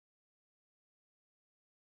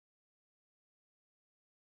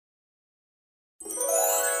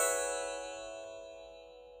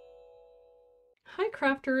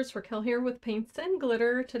Crafters, Raquel here with Paints and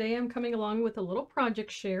Glitter. Today I'm coming along with a little project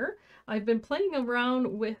share. I've been playing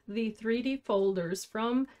around with the 3D folders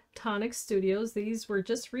from Tonic Studios. These were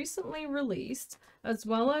just recently released, as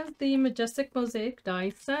well as the Majestic Mosaic Die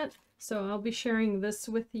Set. So I'll be sharing this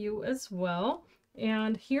with you as well.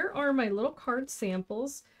 And here are my little card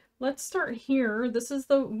samples. Let's start here. This is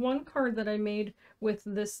the one card that I made with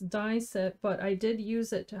this die set, but I did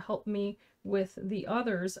use it to help me with the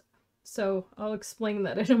others. So I'll explain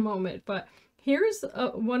that in a moment, but here's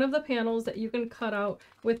one of the panels that you can cut out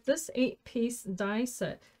with this 8-piece die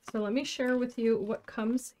set. So let me share with you what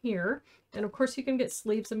comes here. And of course you can get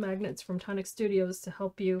sleeves and magnets from Tonic Studios to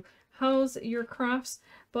help you house your crafts.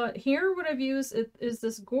 But here what I've used is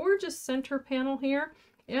this gorgeous center panel here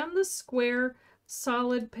and the square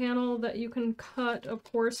solid panel that you can cut, of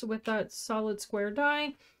course, with that solid square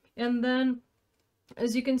die. And then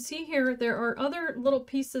as you can see here, there are other little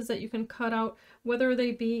pieces that you can cut out, whether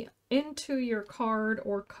they be into your card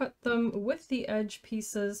or cut them with the edge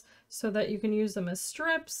pieces so that you can use them as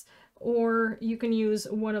strips, or you can use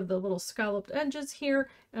one of the little scalloped edges here,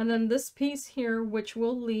 and then this piece here, which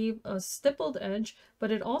will leave a stippled edge,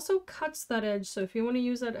 but it also cuts that edge. So if you want to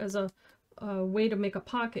use that as a way to make a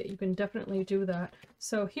pocket, you can definitely do that.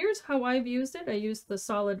 So here's how I've used it. I used the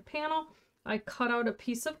solid panel. I cut out a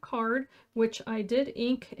piece of card, which I did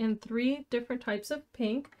ink in 3 different types of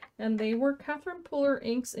pink, and they were Catherine Pooler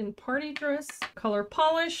inks in Party Dress, Color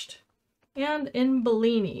Polished, and in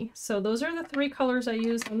Bellini. So those are the 3 colors I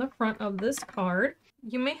used on the front of this card.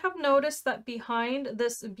 You may have noticed that behind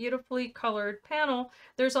this beautifully colored panel,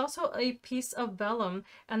 there's also a piece of vellum,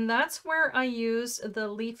 and that's where I used the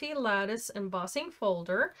Leafy Lattice embossing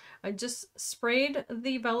folder. I just sprayed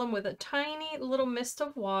the vellum with a tiny little mist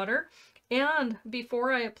of water, and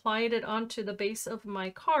before I applied it onto the base of my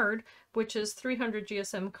card, which is 300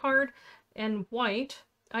 GSM card and white,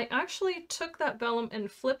 I actually took that vellum and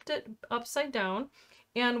flipped it upside down,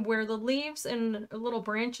 and where the leaves and little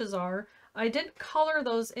branches are, I did color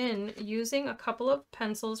those in using a couple of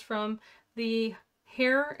pencils from the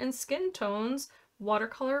Hair and Skin Tones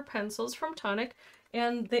watercolor pencils from Tonic,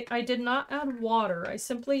 and I did not add water. I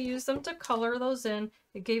simply used them to color those in.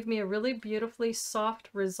 It gave me a really beautifully soft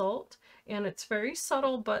result, and it's very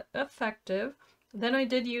subtle but effective. Then I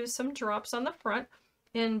did use some drops on the front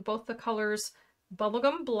in both the colors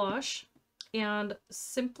Bubblegum Blush and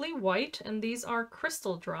Simply White, and these are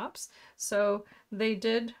crystal drops, so they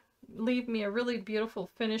did leave me a really beautiful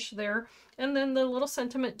finish there. And then the little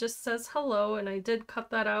sentiment just says hello, and I did cut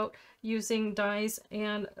that out using dies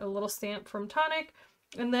and a little stamp from Tonic.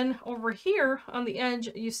 And then over here on the edge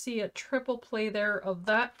you see a triple play there of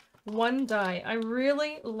that one die. I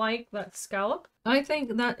really like that scallop. I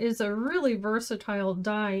think that is a really versatile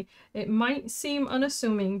die. It might seem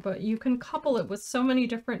unassuming, but you can couple it with so many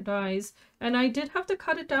different dies, and I did have to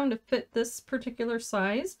cut it down to fit this particular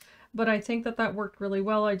size, but I think that that worked really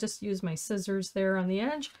well. I just used my scissors there on the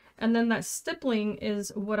edge, and then that stippling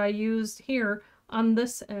is what I used here on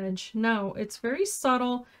this edge. Now, it's very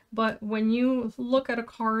subtle, but when you look at a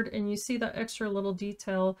card and you see that extra little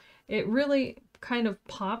detail, it really kind of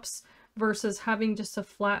pops versus having just a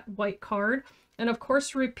flat white card. And of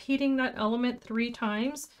course, repeating that element 3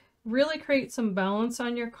 times really creates some balance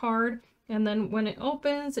on your card. And then when it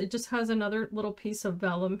opens, it just has another little piece of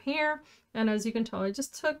vellum here. And as you can tell, I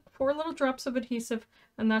just took 4 little drops of adhesive,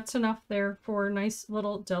 and that's enough there for a nice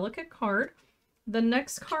little delicate card. The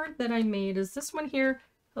next card that I made is this one here,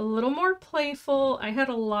 a little more playful. I had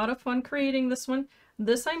a lot of fun creating this one.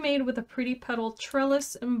 This I made with a Pretty Petal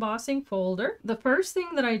Trellis embossing folder. The first thing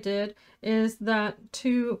that I did is that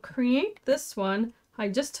to create this one, I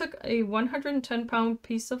just took a 110-pound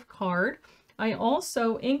piece of card. I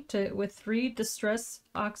also inked it with 3 Distress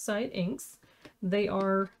Oxide inks. They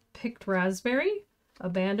are Picked Raspberry,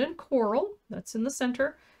 Abandoned Coral, that's in the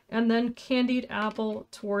center, and then Candied Apple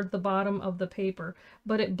toward the bottom of the paper.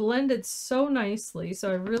 But it blended so nicely, so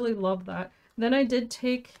I really love that. Then I did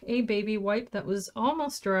take a baby wipe that was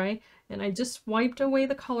almost dry, and I just wiped away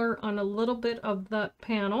the color on a little bit of that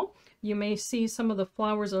panel. You may see some of the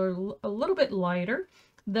flowers are a little bit lighter.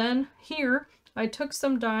 Then here, I took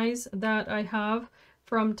some dies that I have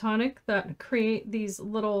from Tonic that create these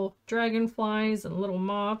little dragonflies and little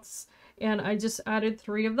moths, and I just added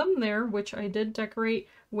 3 of them there, which I did decorate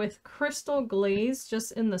with crystal glaze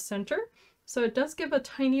just in the center. So it does give a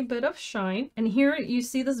tiny bit of shine. And here you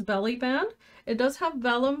see this belly band. It does have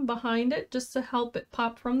vellum behind it just to help it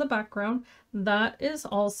pop from the background. That is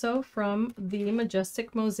also from the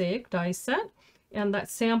Majestic Mosaic Die Set. And that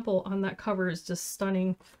sample on that cover is just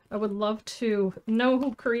stunning. I would love to know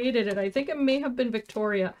who created it. I think it may have been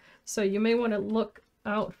Victoria. So you may want to look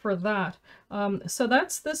out for that. So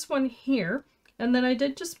that's this one here. And then I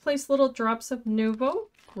did just place little drops of Nuvo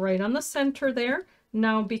right on the center there.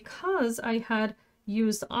 Now, because I had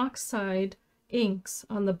used oxide inks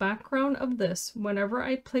on the background of this, whenever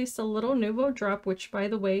I placed a little Nuvo drop, which by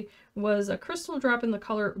the way was a crystal drop in the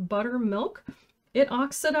color Buttermilk, it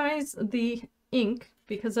oxidized the ink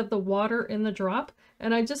because of the water in the drop.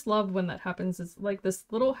 And I just love when that happens. It's like this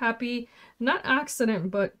little happy, not accident,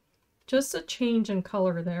 but just a change in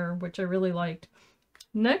color there, which I really liked.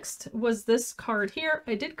 Next was this card here.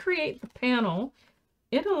 I did create the panel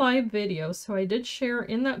in a live video, so I did share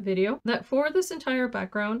in that video that for this entire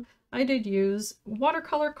background, I did use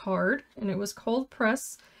watercolor card, and it was cold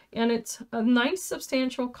press, and it's a nice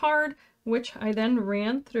substantial card, which I then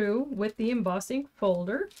ran through with the embossing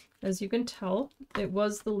folder. As you can tell, it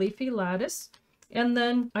was the leafy lattice. And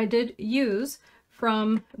then I did use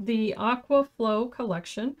from the Aqua Flow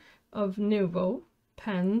collection of Nuvo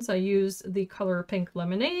pens. I used the color Pink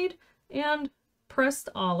Lemonade and Pressed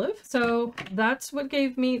Olive. So that's what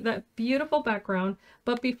gave me that beautiful background.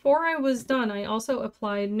 But before I was done, I also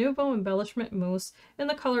applied Nuvo Embellishment Mousse in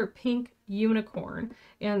the color Pink Unicorn.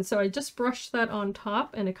 And so I just brushed that on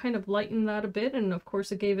top, and it kind of lightened that a bit. And of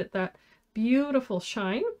course it gave it that beautiful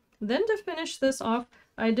shine. Then to finish this off,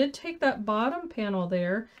 I did take that bottom panel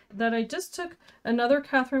there that I just took another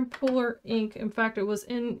Catherine Pooler ink. In fact, it was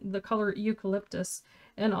in the color Eucalyptus.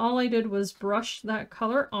 And all I did was brush that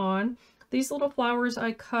color on. These little flowers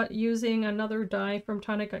I cut using another die from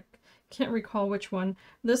Tonic. I can't recall which one.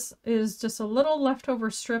 This is just a little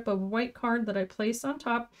leftover strip of white card that I placed on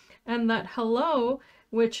top. And that hello,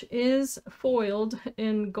 which is foiled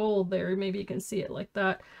in gold there. Maybe you can see it like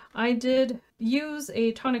that. I did use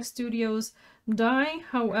a Tonic Studios die.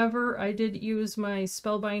 However, I did use my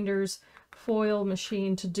Spellbinders foil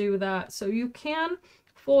machine to do that. So you can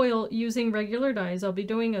foil using regular dies. I'll be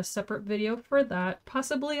doing a separate video for that,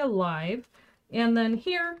 possibly a live. And then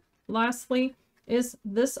here, lastly, is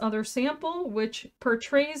this other sample, which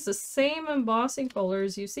portrays the same embossing folder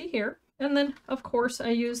as you see here. And then, of course, I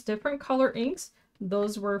used different color inks.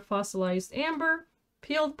 Those were Fossilized Amber,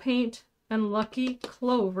 Peeled Paint, and Lucky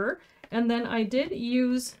Clover. And then I did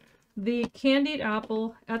use the Candied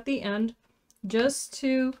Apple at the end just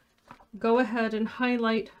to go ahead and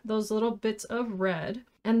highlight those little bits of red.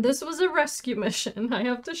 And this was a rescue mission, I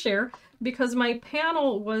have to share, because my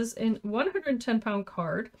panel was in 110-pound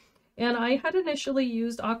card, and I had initially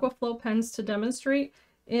used Aquaflow pens to demonstrate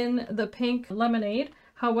in the Pink Lemonade.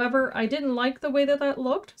 However, I didn't like the way that that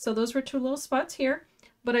looked, so those were two little spots here,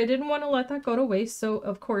 but I didn't want to let that go to waste. So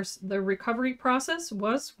of course the recovery process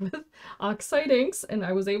was with oxide inks, and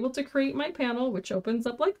I was able to create my panel, which opens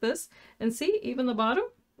up like this, and see, even the bottom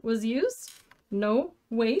was used, no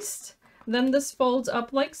waste. Then this folds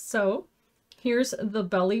up like so. Here's the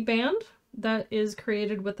belly band that is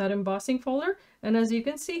created with that embossing folder. And as you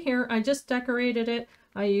can see here, I just decorated it.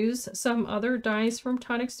 I use some other dies from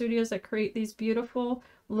Tonic Studios that create these beautiful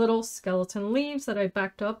little skeleton leaves that I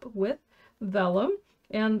backed up with vellum,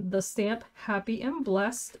 and the stamp Happy and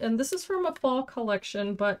Blessed. And this is from a fall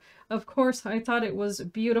collection, but of course I thought it was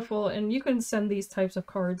beautiful, and you can send these types of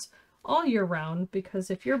cards all year round,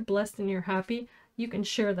 because if you're blessed and you're happy, you can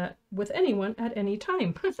share that with anyone at any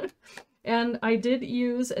time. And I did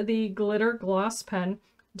use the glitter gloss pen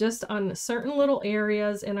just on certain little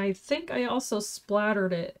areas, and I think I also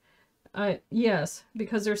splattered it. Yes,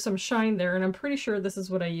 because there's some shine there, and I'm pretty sure this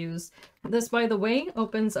is what I used. This, by the way,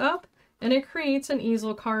 opens up and it creates an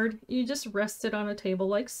easel card. You just rest it on a table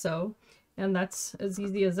like so, and that's as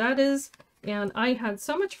easy as that is. And I had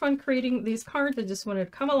so much fun creating these cards. I just wanted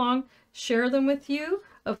to come along, share them with you.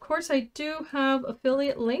 Of course, I do have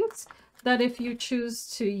affiliate links that if you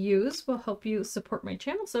choose to use will help you support my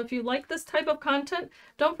channel. So if you like this type of content,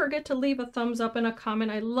 don't forget to leave a thumbs up and a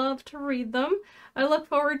comment. I love to read them. I look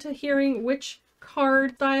forward to hearing which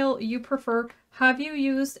card style you prefer. Have you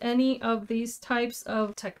used any of these types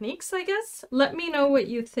of techniques, I guess? Let me know what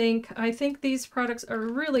you think. I think these products are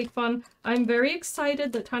really fun. I'm very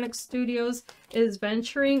excited that Tonic Studios is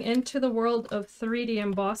venturing into the world of 3D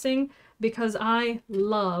embossing, because I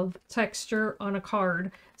love texture on a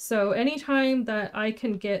card. So anytime that I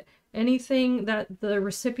can get anything that the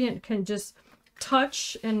recipient can just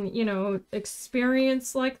touch and, you know,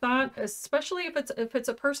 experience like that, especially if it's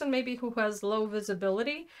a person maybe who has low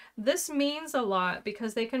visibility, this means a lot,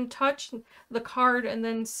 because they can touch the card and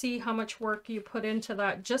then see how much work you put into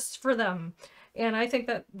that just for them. And I think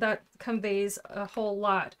that that conveys a whole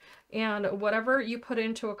lot. And whatever you put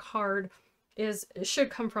into a card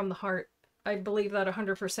should come from the heart. I believe that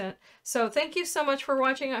 100%. So thank you so much for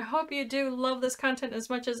watching. I hope you do love this content as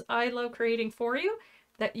much as I love creating for you,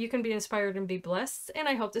 that you can be inspired and be blessed, and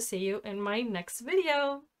I hope to see you in my next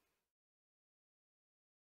video.